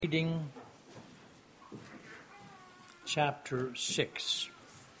reading chapter 6.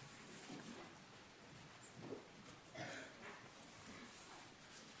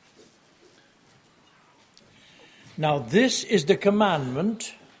 Now this is the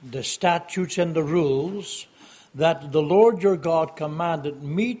commandment, the statutes and the rules that the Lord your God commanded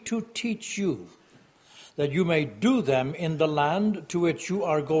me to teach you, that you may do them in the land to which you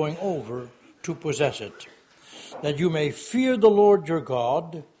are going over to possess it, that you may fear the Lord your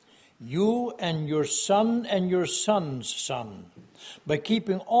God, you and your son and your son's son, by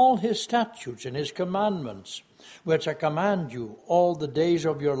keeping all his statutes and his commandments, which I command you all the days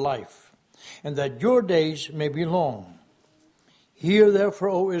of your life, and that your days may be long. Hear therefore,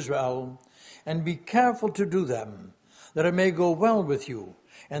 O Israel, and be careful to do them, that it may go well with you,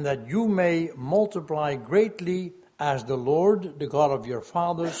 and that you may multiply greatly, as the Lord, the God of your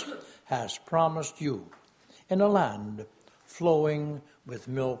fathers, has promised you, in a land flowing with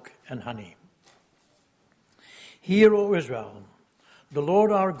milk and honey. Hear, O Israel, the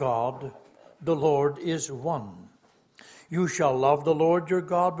Lord our God, the Lord is one. You shall love the Lord your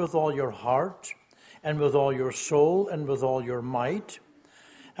God with all your heart, and with all your soul, and with all your might.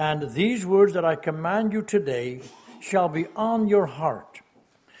 And these words that I command you today shall be on your heart.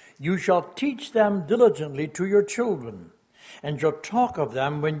 You shall teach them diligently to your children, and shall talk of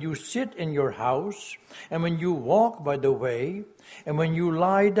them when you sit in your house, and when you walk by the way, and when you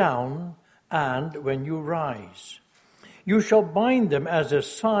lie down, and when you rise. You shall bind them as a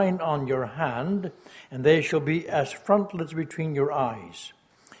sign on your hand, and they shall be as frontlets between your eyes.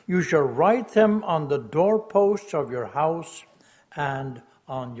 You shall write them on the doorposts of your house and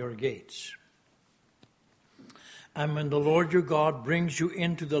on your gates. And when the Lord your God brings you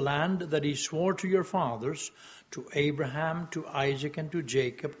into the land that he swore to your fathers, to Abraham, to Isaac, and to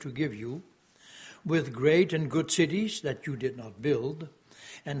Jacob, to give you, with great and good cities that you did not build,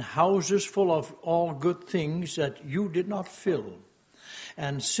 and houses full of all good things that you did not fill,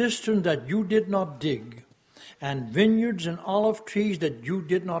 and cisterns that you did not dig, and vineyards and olive trees that you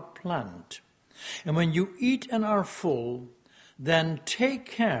did not plant. And when you eat and are full, then take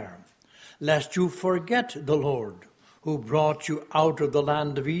care lest you forget the Lord, who brought you out of the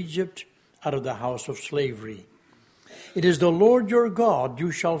land of Egypt, out of the house of slavery. It is the Lord your God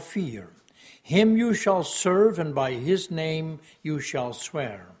you shall fear. Him you shall serve, and by his name you shall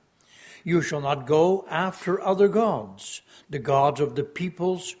swear. You shall not go after other gods, the gods of the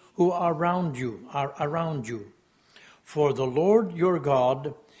peoples who are around you. For the Lord your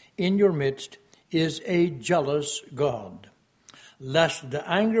God in your midst is a jealous God, lest the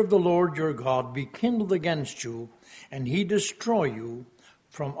anger of the Lord your God be kindled against you, and he destroy you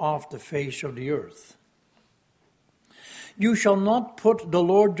from off the face of the earth. You shall not put the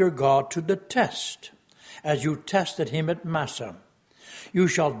Lord your God to the test, as you tested him at Massah. You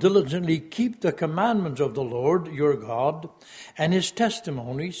shall diligently keep the commandments of the Lord your God, and his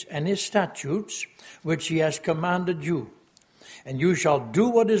testimonies and his statutes, which he has commanded you. And you shall do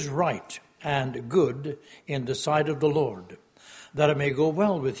what is right and good in the sight of the Lord, that it may go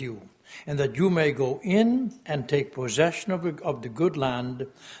well with you, and that you may go in and take possession of the good land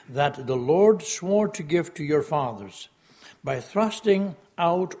that the Lord swore to give to your fathers, by thrusting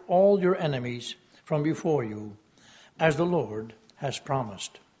out all your enemies from before you, as the Lord has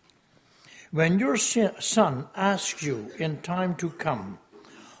promised. When your son asks you in time to come,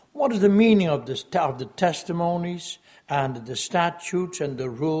 what is the meaning of the testimonies and the statutes and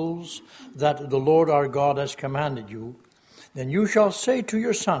the rules that the Lord our God has commanded you, then you shall say to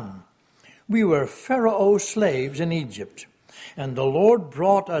your son, we were Pharaoh's slaves in Egypt, and the Lord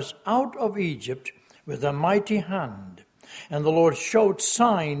brought us out of Egypt with a mighty hand. And the Lord showed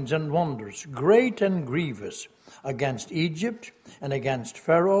signs and wonders, great and grievous, against Egypt and against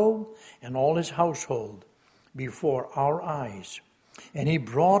Pharaoh and all his household before our eyes. And he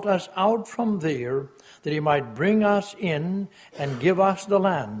brought us out from there, that he might bring us in and give us the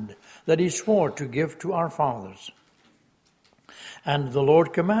land that he swore to give to our fathers. And the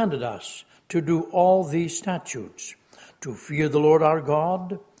Lord commanded us to do all these statutes, to fear the Lord our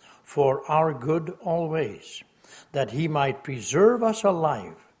God for our good always, that he might preserve us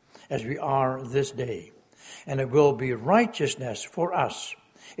alive as we are this day. And it will be righteousness for us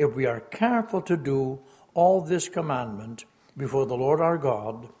if we are careful to do all this commandment before the Lord our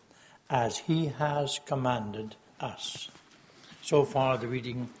God, as he has commanded us. So far, the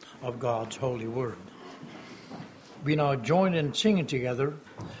reading of God's holy word. We now join in singing together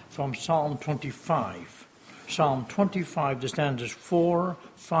from Psalm 25. Psalm 25, the stanzas 4,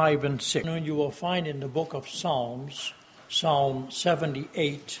 5, and 6. And you will find in the book of Psalms, Psalm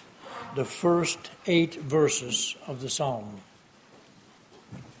 78, the first 8 verses of the psalm.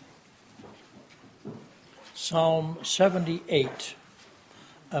 Psalm 78,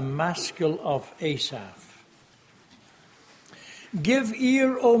 a maskil of Asaph. Give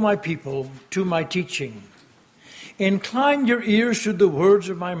ear, O my people, to my teaching. Incline your ears to the words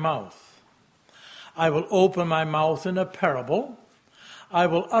of my mouth. I will open my mouth in a parable. I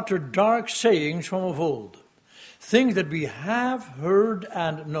will utter dark sayings from of old, things that we have heard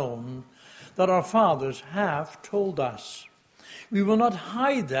and known, that our fathers have told us. We will not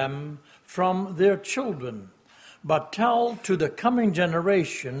hide them from their children, but tell to the coming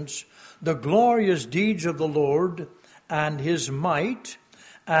generations the glorious deeds of the Lord and his might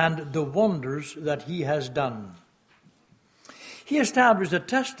and the wonders that he has done. He established a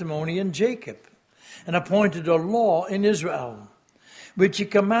testimony in Jacob and appointed a law in Israel, which he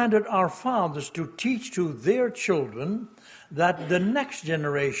commanded our fathers to teach to their children, that the next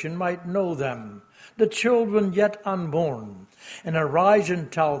generation might know them, the children yet unborn, and arise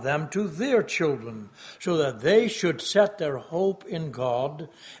and tell them to their children, so that they should set their hope in God,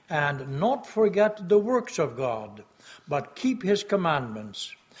 and not forget the works of God, but keep his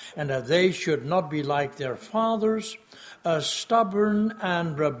commandments, and that they should not be like their fathers, a stubborn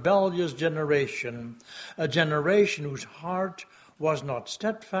and rebellious generation, a generation whose heart was not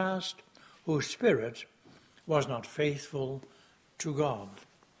steadfast, whose spirit was not faithful to God.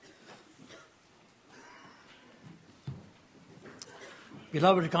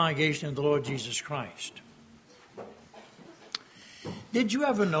 Beloved congregation in the Lord Jesus Christ, did you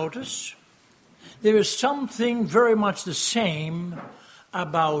ever notice there is something very much the same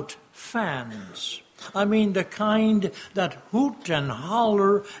about fans? I mean the kind that hoot and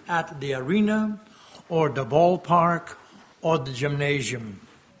holler at the arena or the ballpark or the gymnasium.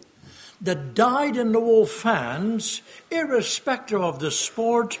 The dyed-in-the-wool fans, irrespective of the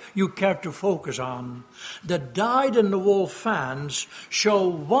sport you care to focus on, the dyed-in-the-wool fans show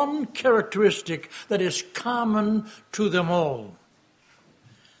one characteristic that is common to them all.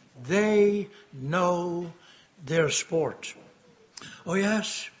 They know their sport. Oh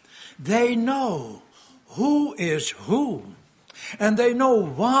yes, they know who is who. And they know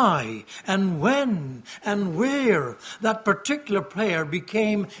why and when and where that particular player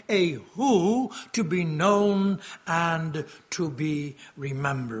became a who to be known and to be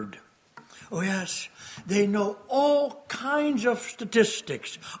remembered. Oh yes, they know all kinds of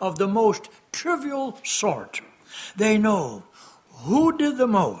statistics of the most trivial sort. They know who did the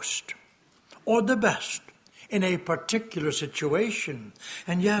most or the best in a particular situation.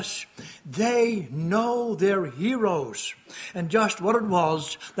 And yes, they know their heroes and just what it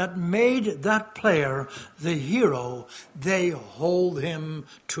was that made that player the hero they hold him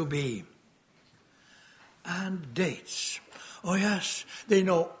to be. And dates. Oh yes, they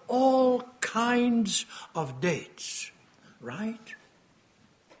know all kinds of dates, right?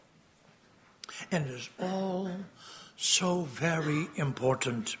 And it is all so very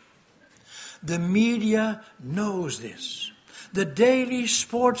important. The media knows this. The daily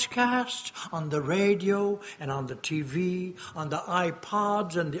sportscasts on the radio and on the TV, on the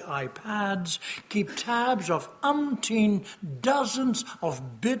iPods and the iPads, keep tabs of umpteen dozens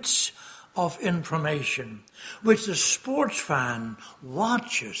of bits of information, which the sports fan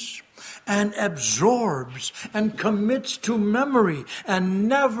watches and absorbs and commits to memory and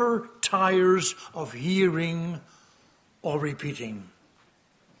never tires of hearing or repeating.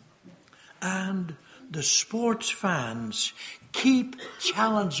 And the sports fans keep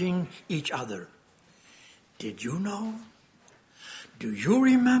challenging each other. Did you know? Do you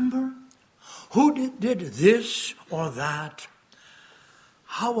remember? Who did this or that?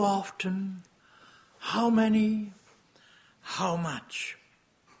 How often? How many? How much?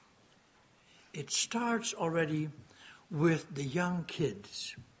 It starts already with the young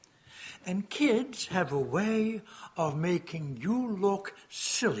kids. And kids have a way of making you look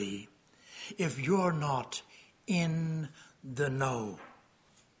silly if you're not in the know.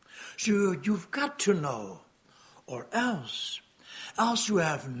 So you've got to know, or else you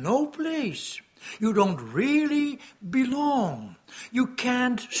have no place. You don't really belong. You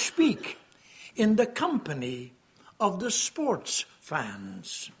can't speak in the company of the sports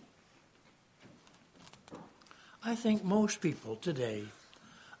fans. I think most people today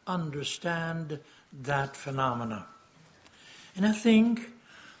understand that phenomena. And I think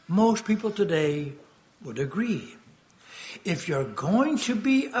most people today would agree. If you're going to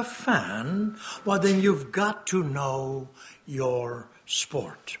be a fan, well, then you've got to know your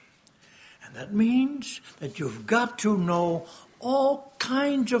sport. And that means that you've got to know all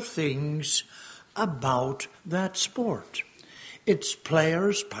kinds of things about that sport. Its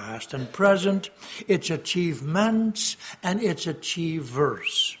players, past and present, its achievements, and its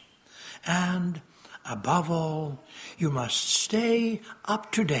achievers. And Above all, you must stay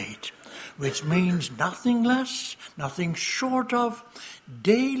up to date, which means nothing less, nothing short of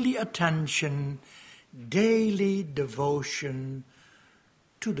daily attention, daily devotion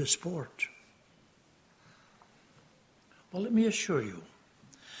to the sport. Well, let me assure you,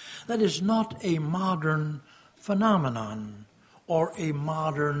 that is not a modern phenomenon or a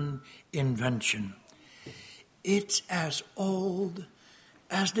modern invention. It's as old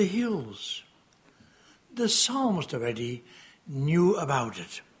as the hills. The psalmist already knew about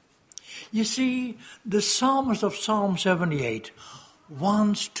it. You see, the psalmist of Psalm 78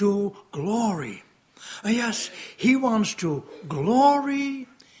 wants to glory. Yes, he wants to glory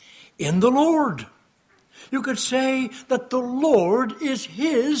in the Lord. You could say that the Lord is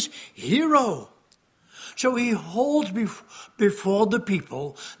his hero. So he holds before the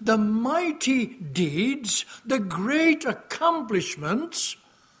people the mighty deeds, the great accomplishments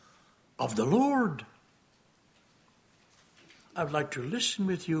of the Lord. I would like to listen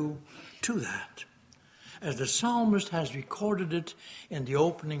with you to that, as the psalmist has recorded it in the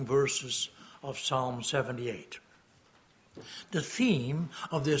opening verses of Psalm 78. The theme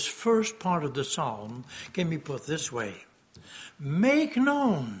of this first part of the psalm can be put this way: make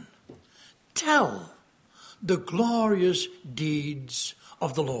known, tell the glorious deeds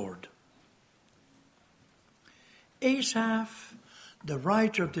of the Lord. Asaph, the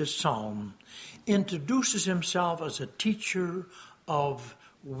writer of this psalm, introduces himself as a teacher of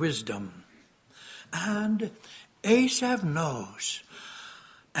wisdom. And Asaph knows,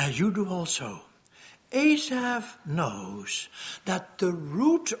 as you do also, Asaph knows that the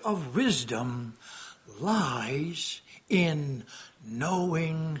root of wisdom lies in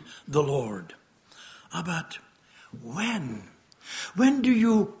knowing the Lord. But when? When do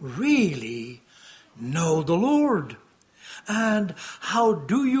you really know the Lord? And how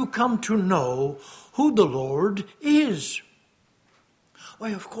do you come to know who the Lord is?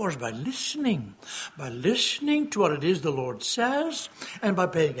 Why, of course, by listening to what it is the Lord says, and by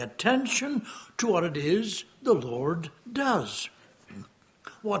paying attention to what it is the Lord does.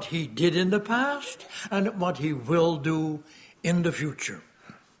 What he did in the past, and what he will do in the future.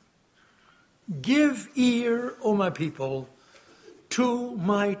 Give ear, O my people, to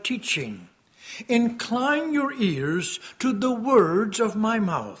my teaching. Incline your ears to the words of my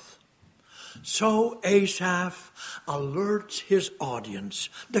mouth. So Asaph alerts his audience,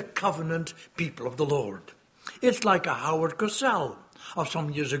 the covenant people of the Lord. It's like a Howard Cosell of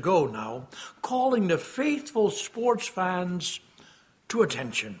some years ago now, calling the faithful sports fans to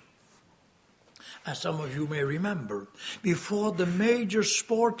attention. As some of you may remember, before the major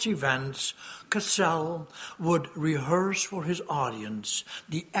sports events, Cosell would rehearse for his audience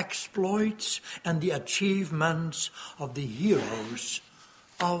the exploits and the achievements of the heroes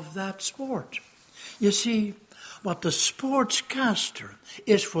of that sport. You see, what the sportscaster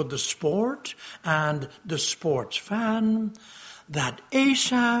is for the sport and the sports fan, that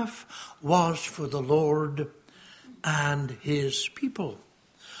Asaph was for the Lord and his people.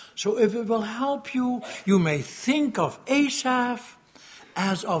 So if it will help you, you may think of Asaph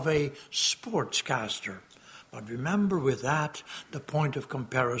as of a sportscaster. But remember, with that, the point of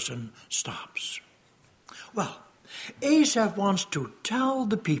comparison stops. Well, Asaph wants to tell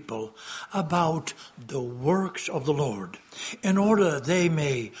the people about the works of the Lord in order that they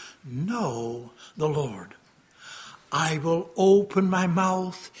may know the Lord. I will open my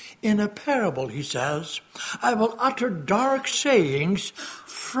mouth in a parable, he says. I will utter dark sayings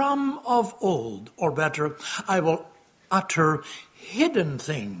from of old, or better, I will utter hidden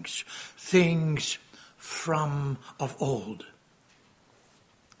things, things from of old.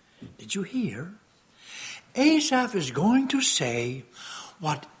 Did you hear? Asaph is going to say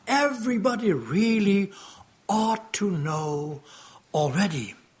what everybody really ought to know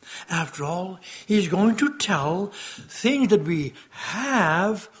already. After all, he's going to tell things that we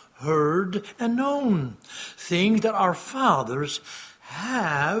have heard and known, things that our fathers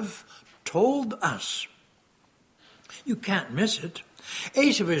have told us. You can't miss it.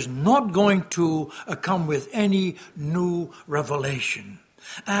 Asaph is not going to come with any new revelation.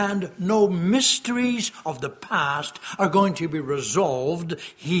 And no mysteries of the past are going to be resolved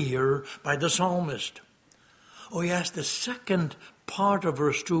here by the psalmist. Oh yes, the second part of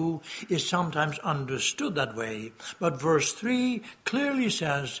verse 2 is sometimes understood that way, but verse 3 clearly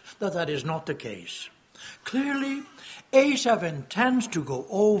says that that is not the case. Clearly, Asaph intends to go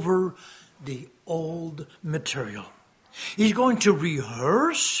over the old material. He's going to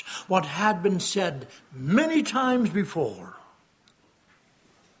rehearse what had been said many times before.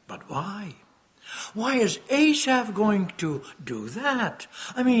 But why? Why is Asaph going to do that?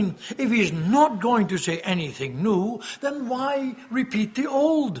 I mean, if he's not going to say anything new, then why repeat the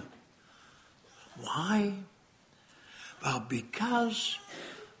old? Why? Well, because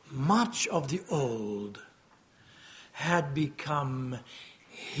much of the old had become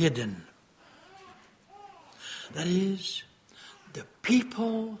hidden. That is, the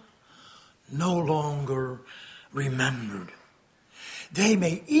people no longer remembered. They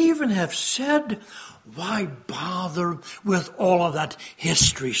may even have said, why bother with all of that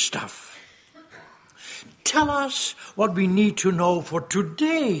history stuff? Tell us what we need to know for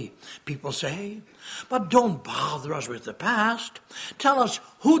today, people say. But don't bother us with the past. Tell us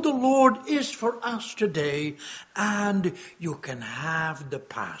who the Lord is for us today, and you can have the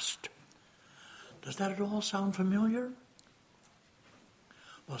past. Does that at all sound familiar?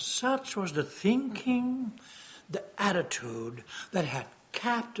 Well, such was the thinking, the attitude that had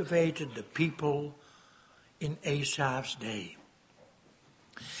captivated the people in Asaph's day.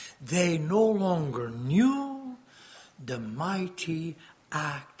 They no longer knew the mighty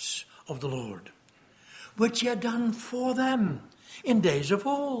acts of the Lord, which he had done for them in days of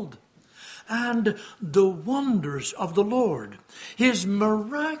old, and the wonders of the Lord, his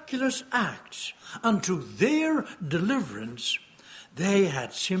miraculous acts unto their deliverance, they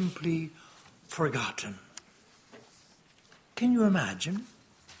had simply forgotten. Can you imagine?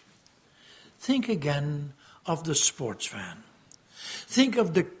 Think again of the sports fan. Think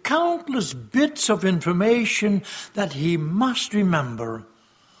of the countless bits of information that he must remember,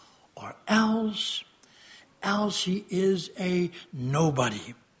 or else he is a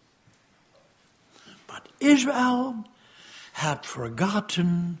nobody. But Israel had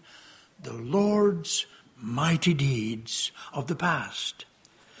forgotten the Lord's mighty deeds of the past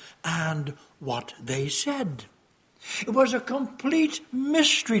and what they said. It was a complete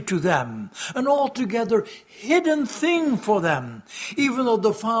mystery to them, an altogether hidden thing for them. Even though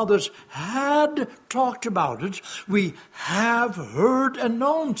the fathers had talked about it, we have heard and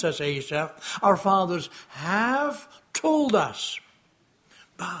known, says Asaph, our fathers have told us.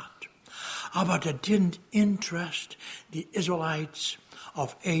 But it didn't interest the Israelites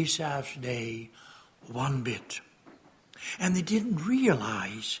of Asaph's day one bit. And they didn't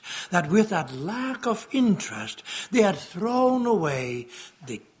realize that with that lack of interest, they had thrown away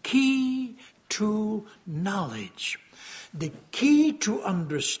the key to knowledge, the key to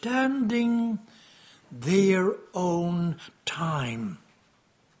understanding their own time.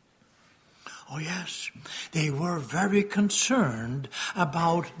 Oh yes, they were very concerned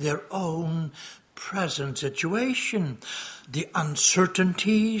about their own present situation, the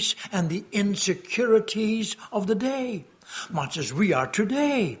uncertainties and the insecurities of the day, much as we are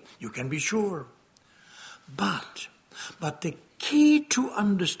today, you can be sure. But the key to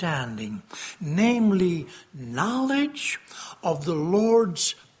understanding, namely knowledge of the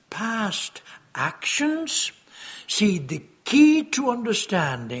Lord's past actions, see, the key to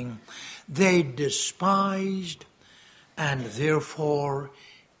understanding, they despised and therefore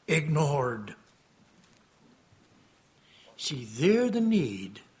ignored. See, there the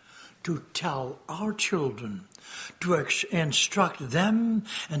need to tell our children, to instruct them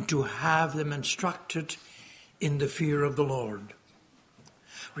and to have them instructed in the fear of the Lord.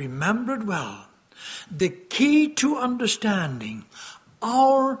 Remember it well, the key to understanding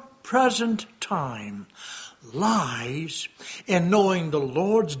our present time lies in knowing the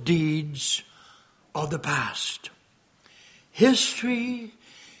Lord's deeds of the past. History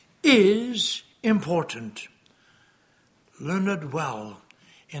is important. Learn it well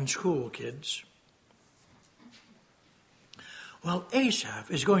in school, kids. Well,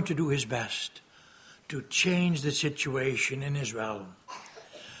 Asaph is going to do his best to change the situation in Israel.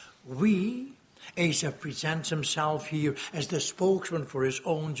 Asaph presents himself here as the spokesman for his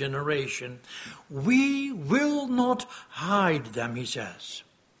own generation. We will not hide them, he says.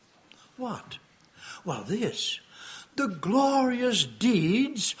 What? Well, the glorious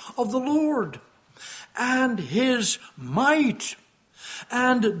deeds of the Lord and his might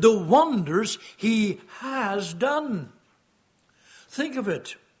and the wonders he has done. Think of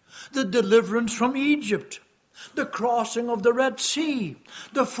it. The deliverance from Egypt, the crossing of the Red Sea,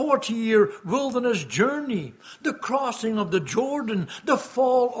 the 40-year wilderness journey, the crossing of the Jordan, the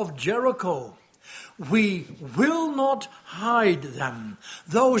fall of Jericho. We will not hide them,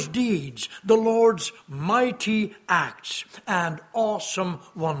 those deeds, the Lord's mighty acts and awesome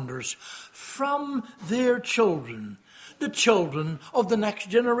wonders, from their children, the children of the next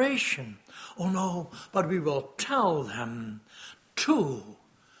generation. Oh no, but we will tell them to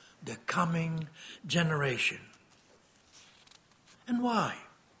the coming generation. And why?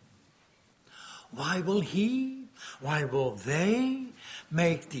 Why will they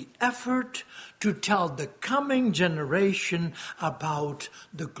make the effort to tell the coming generation about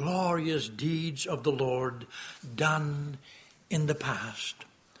the glorious deeds of the Lord done in the past?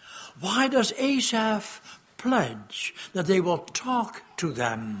 Why does Asaph pledge that they will talk to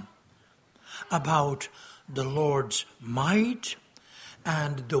them about the Lord's might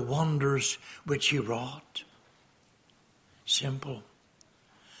and the wonders which he wrought? Simple.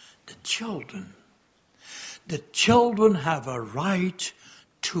 The children have a right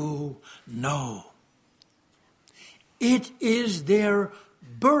to know. It is their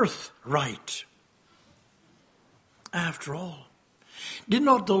birthright. After all, did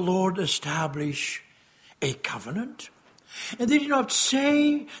not the Lord establish a covenant? And did he not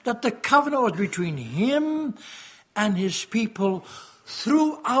say that the covenant was between him and his people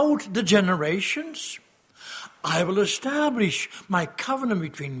throughout the generations? I will establish my covenant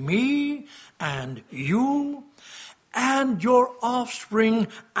between me and you and your offspring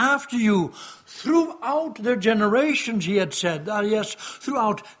after you. Throughout their generations, he had said, yes,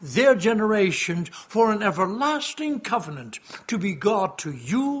 throughout their generations, for an everlasting covenant to be God to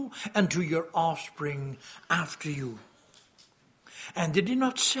you and to your offspring after you. And did he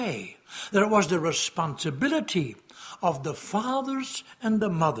not say that it was the responsibility of the fathers and the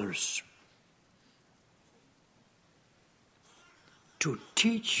mothers to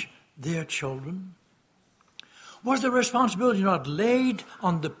teach their children? Was the responsibility not laid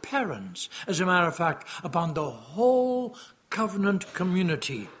on the parents, as a matter of fact, upon the whole covenant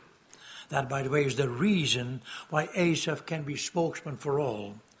community? That, by the way, is the reason why Asaph can be spokesman for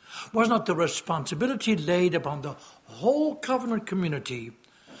all. Was not the responsibility laid upon the whole covenant community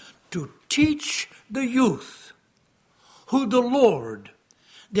to teach the youth who the Lord,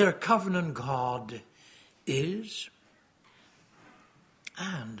 their covenant God, is?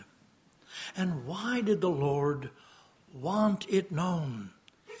 And why did the Lord want it known?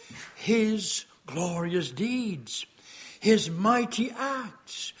 His glorious deeds, his mighty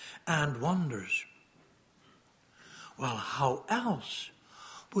acts and wonders. Well, how else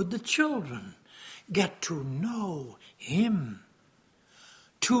would the children get to know him,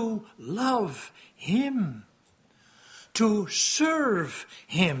 to love him, to serve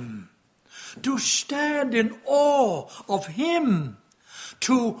him, to stand in awe of him,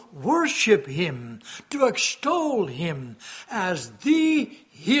 to worship him, to extol him as the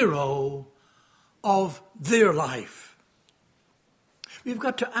hero of their life? We've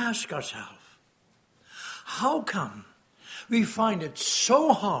got to ask ourselves, how come we find it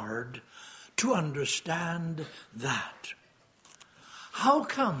so hard to understand that? How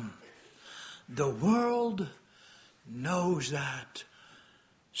come the world knows that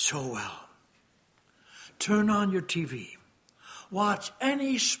so well? Turn on your TV. Watch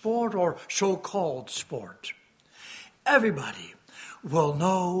any sport or so-called sport. Everybody will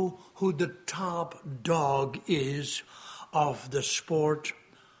know who the top dog is of the sport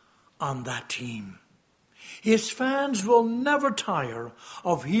on that team. His fans will never tire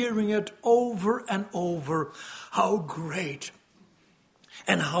of hearing it over and over, how great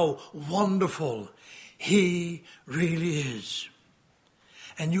and how wonderful he really is.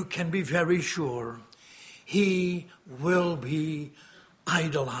 And you can be very sure he will be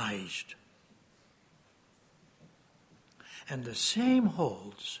idolized. And the same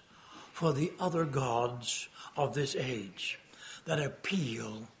holds for the other gods of this age that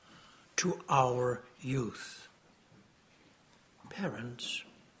appeal to our youth. Parents,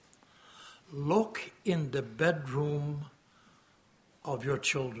 look in the bedroom of your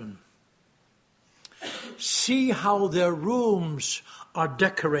children. See how their rooms are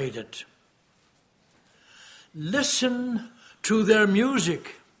decorated. Listen to their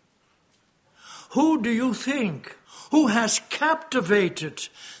music. Who do you think? Who has captivated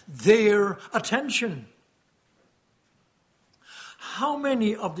their attention? How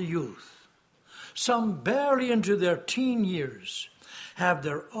many of the youth, some barely into their teen years, have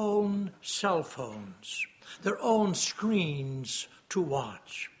their own cell phones, their own screens to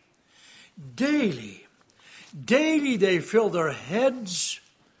watch? Daily they fill their heads,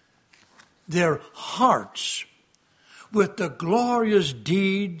 their hearts, with the glorious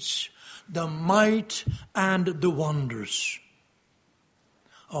deeds, the might, and the wonders.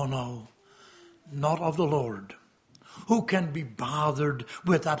 Oh no, not of the Lord. Who can be bothered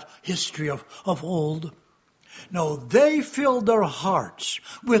with that history of old? No, they fill their hearts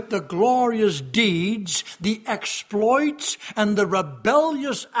with the glorious deeds, the exploits, and the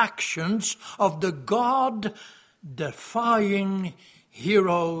rebellious actions of the God-defying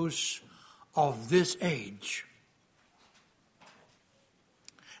heroes of this age.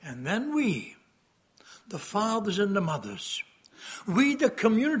 And then we, the fathers and the mothers, we, the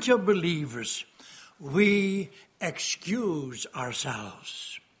community of believers, we excuse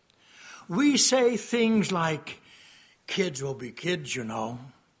ourselves. We say things like, kids will be kids, you know.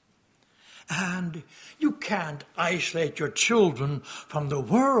 And you can't isolate your children from the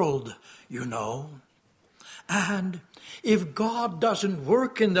world, you know. And if God doesn't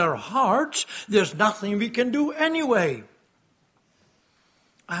work in their hearts, there's nothing we can do anyway.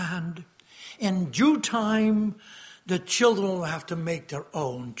 And in due time, the children will have to make their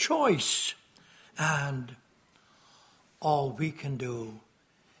own choice. And all we can do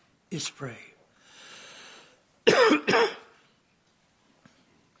is pray.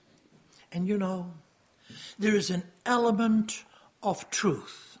 And you know, there is an element of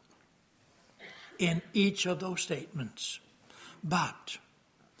truth in each of those statements. But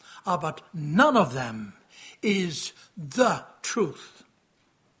none of them is the truth.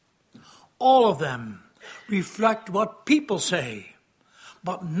 All of them reflect what people say,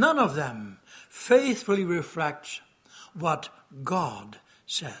 but none of them faithfully reflects what God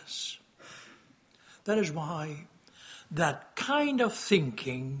says. That is why that kind of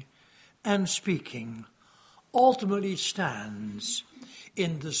thinking and speaking ultimately stands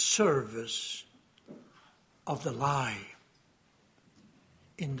in the service of the lie,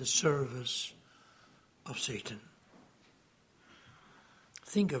 in the service of Satan.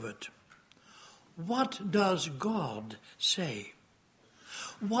 Think of it. What does God say?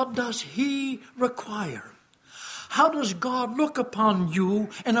 What does He require? How does God look upon you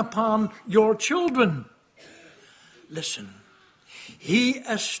and upon your children? Listen, He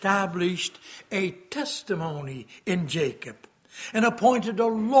established a testimony in Jacob and appointed a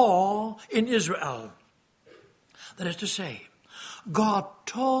law in Israel. That is to say, God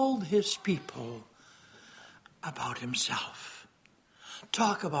told His people about Himself.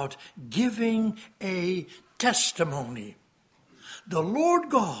 Talk about giving a testimony. The Lord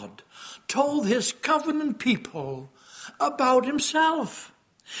God told His covenant people about Himself.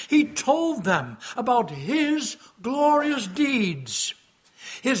 He told them about His glorious deeds,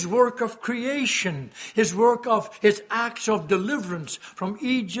 His work of creation, His work of His acts of deliverance from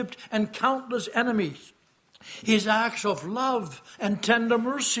Egypt and countless enemies, His acts of love and tender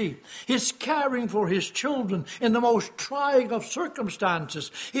mercy, His caring for His children in the most trying of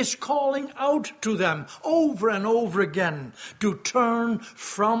circumstances, His calling out to them over and over again to turn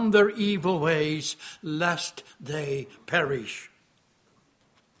from their evil ways lest they perish.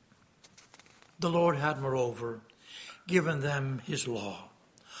 The Lord had, moreover, given them His law.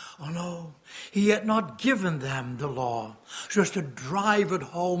 Oh no, He had not given them the law just to drive it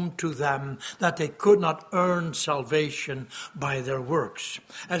home to them that they could not earn salvation by their works,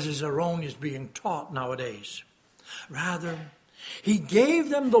 as is erroneous being taught nowadays. Rather, He gave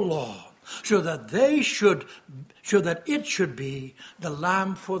them the law so that it should be the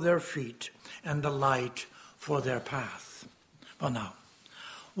lamp for their feet and the light for their path. Well now,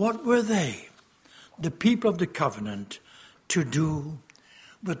 what were they, the people of the covenant, to do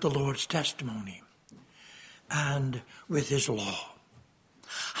with the Lord's testimony and with His law?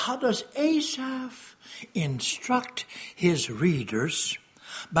 How does Asaph instruct his readers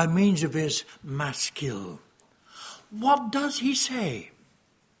by means of his maskil? What does he say?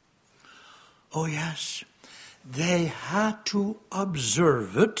 Oh yes, they had to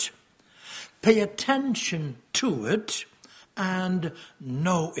observe it, pay attention to it, and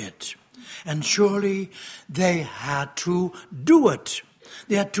know it. And surely they had to do it.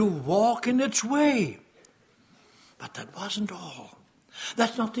 They had to walk in its way. But that wasn't all.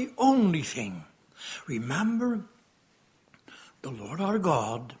 That's not the only thing. Remember, the Lord our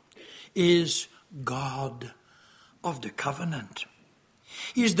God is God of the covenant.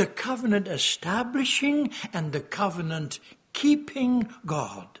 He is the covenant establishing and the covenant keeping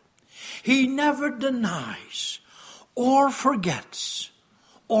God. He never denies or forgets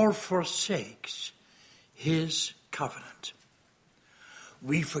or forsakes His covenant.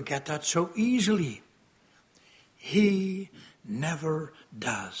 We forget that so easily. He never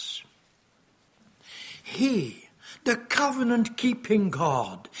does. He, the covenant-keeping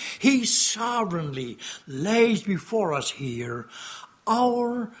God, He sovereignly lays before us here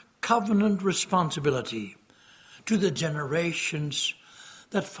our covenant responsibility to the generations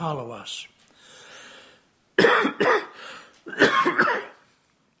that follow us.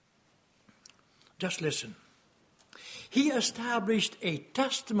 Just listen. He established a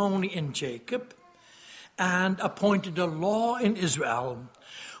testimony in Jacob and appointed a law in Israel,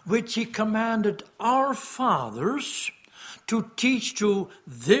 which He commanded our fathers to teach to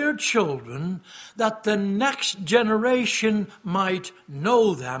their children, that the next generation might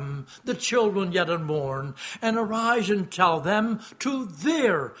know them, the children yet unborn, and arise and tell them to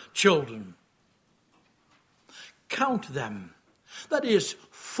their children. Count them. That is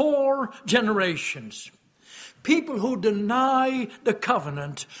 4 generations. People who deny the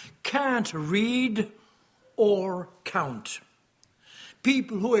covenant can't read or count.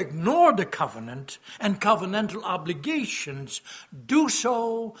 People who ignore the covenant and covenantal obligations do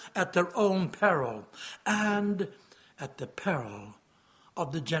so at their own peril and at the peril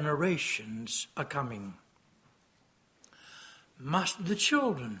of the generations a-coming. Must the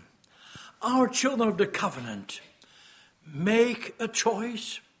children, our children of the covenant, make a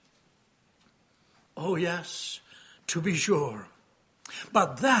choice? Oh yes, to be sure.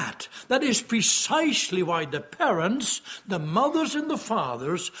 But that is precisely why the parents, the mothers and the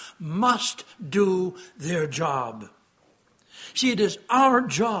fathers, must do their job. See, it is our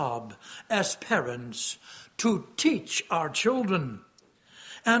job as parents to teach our children.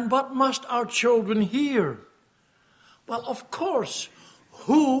 And what must our children hear? Well, of course,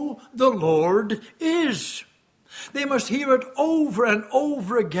 who the Lord is. They must hear it over and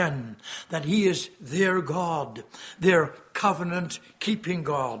over again, that He is their God, their covenant-keeping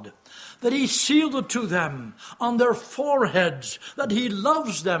God, that He sealed it to them on their foreheads, that He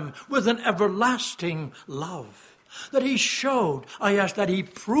loves them with an everlasting love, that He showed, that He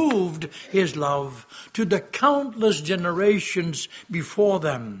proved His love to the countless generations before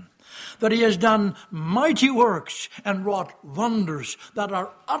them, that He has done mighty works and wrought wonders that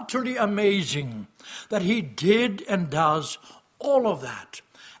are utterly amazing, that He did and does all of that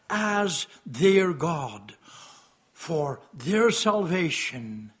as their God for their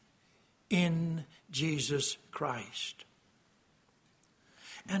salvation in Jesus Christ.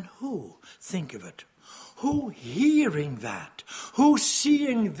 And who, think of it, who hearing that, who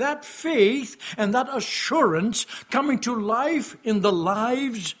seeing that faith and that assurance coming to life in the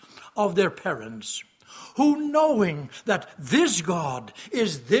lives of their parents, who knowing that this God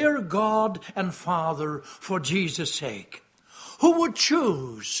is their God and Father for Jesus' sake, who would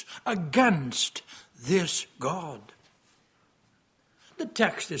choose against this God? The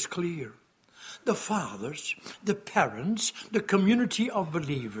text is clear. The fathers, the parents, the community of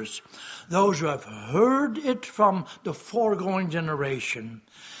believers, those who have heard it from the foregoing generation,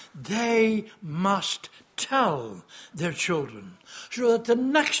 they must tell their children so that the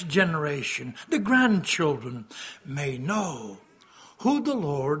next generation, the grandchildren, may know who the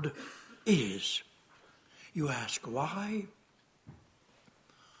Lord is. You ask why?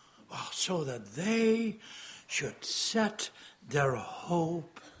 Well, so that they should set their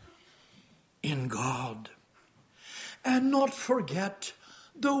hope in God and not forget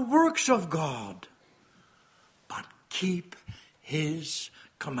the works of God, but keep His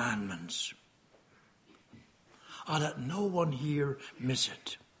commandments. Let no one here miss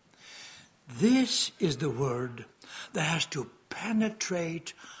it. This is the word that has to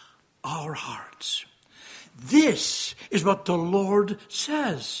penetrate our hearts. This is what the Lord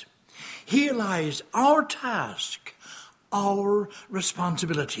says. Here lies our task, our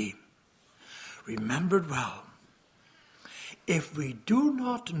responsibility. Remembered well, if we do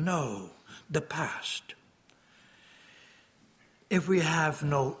not know the past, if we have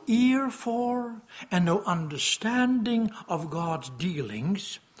no ear for and no understanding of God's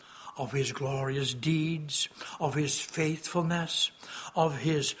dealings, of His glorious deeds, of His faithfulness, of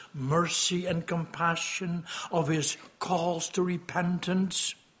His mercy and compassion, of His calls to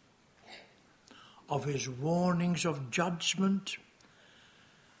repentance, of His warnings of judgment,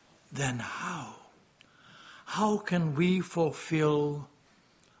 then how can we fulfill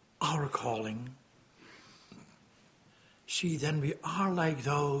our calling? See, then we are like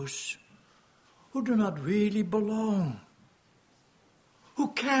those who do not really belong, who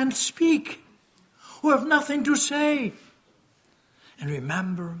can't speak, who have nothing to say. And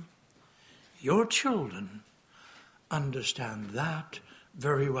remember, your children understand that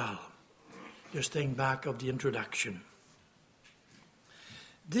very well. Just think back of the introduction.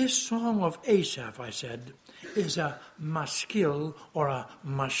 This song of Asaph, I said, is a maskil or a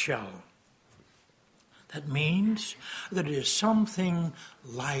mashal. That means that it is something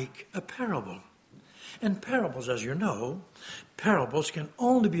like a parable. And parables, as you know, parables can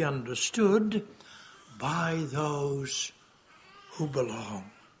only be understood by those who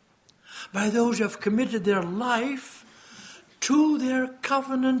belong, by those who have committed their life to their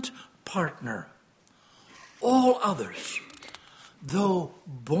covenant partner. All others, though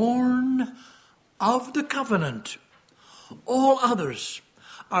born of the covenant, all others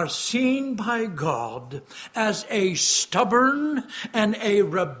are seen by God as a stubborn and a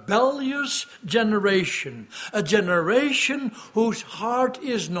rebellious generation, a generation whose heart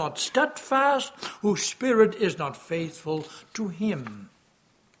is not steadfast, whose spirit is not faithful to Him,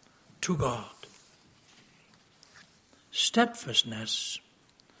 to God. Steadfastness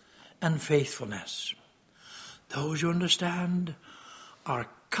and faithfulness, those you understand, are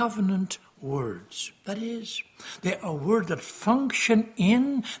covenant words. That is, they are words that function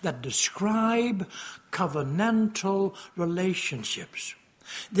in, that describe covenantal relationships.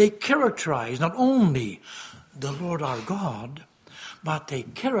 They characterize not only the Lord our God, but they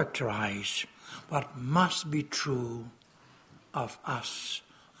characterize what must be true of us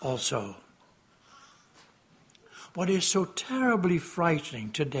also. What is so terribly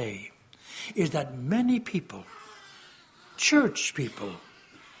frightening today is that many people, church people,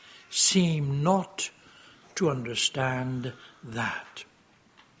 seem not to understand that.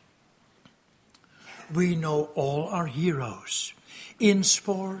 We know all our heroes in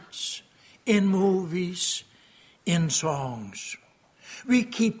sports, in movies, in songs. We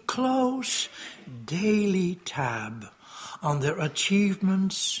keep close daily tab on their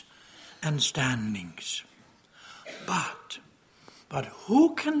achievements and standings. But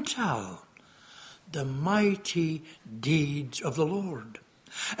who can tell the mighty deeds of the Lord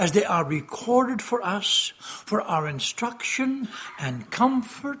as they are recorded for us for our instruction and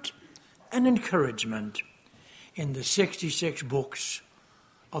comfort and encouragement in the 66 books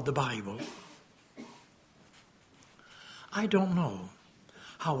of the Bible? I don't know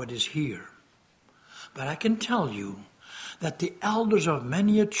how it is here, but I can tell you that the elders of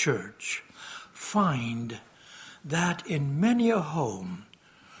many a church find that in many a home,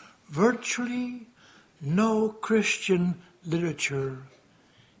 virtually no Christian literature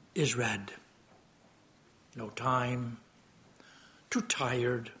is read. No time, too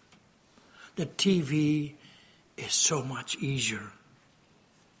tired. The TV is so much easier.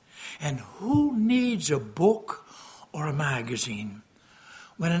 And who needs a book or a magazine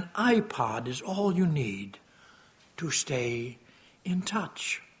when an iPod is all you need to stay in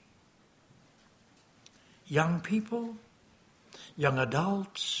touch? Young people, young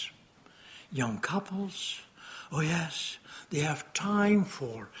adults, young couples, oh yes, they have time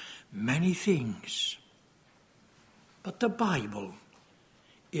for many things. But the Bible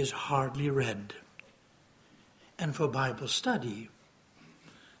is hardly read. And for Bible study,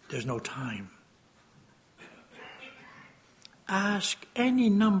 there's no time. Ask any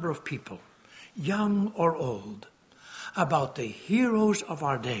number of people, young or old, about the heroes of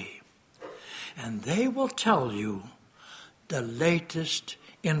our day, and they will tell you the latest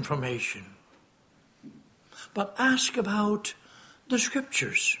information. But ask about the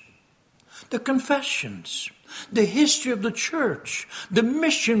scriptures, the confessions, the history of the church, the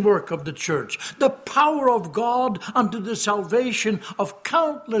mission work of the church, the power of God unto the salvation of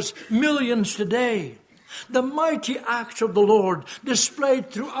countless millions today, the mighty acts of the Lord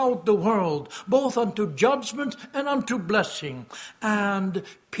displayed throughout the world, both unto judgment and unto blessing. And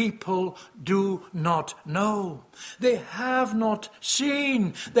people do not know. They have not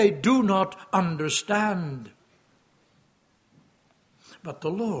seen. They do not understand. But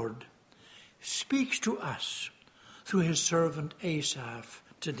the Lord speaks to us through his servant Asaph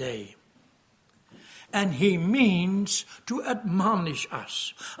today. And he means to admonish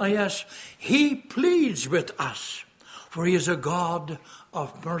us. Yes, he pleads with us, for he is a God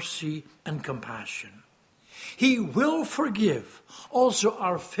of mercy and compassion. He will forgive also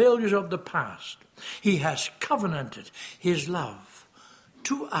our failures of the past. He has covenanted his love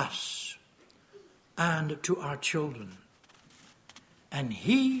to us and to our children. And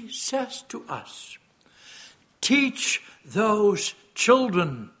he says to us, teach those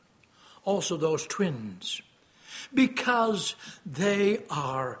children, also those twins, because they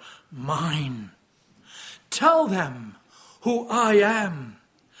are mine. Tell them who I am.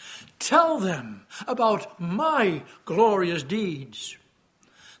 Tell them about my glorious deeds,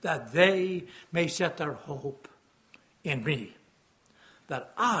 that they may set their hope in me,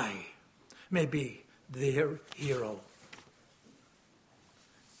 that I may be their hero.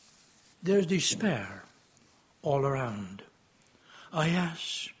 There's despair all around. Oh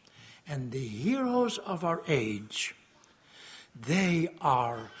yes, and the heroes of our age, they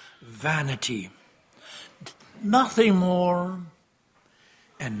are vanity. Nothing more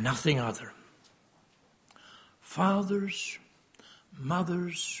and nothing other. Fathers,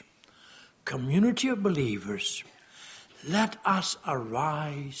 mothers, community of believers, let us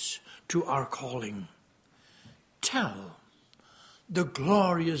arise to our calling. Tell the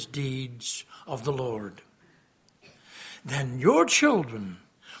glorious deeds of the Lord. Then your children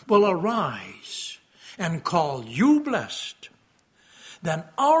will arise and call you blessed, then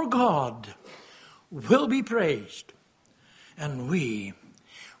our God will be praised, and we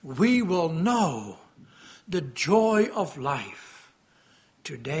will know the joy of life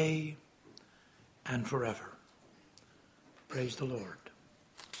today and forever. Praise the Lord.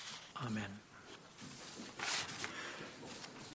 Amen.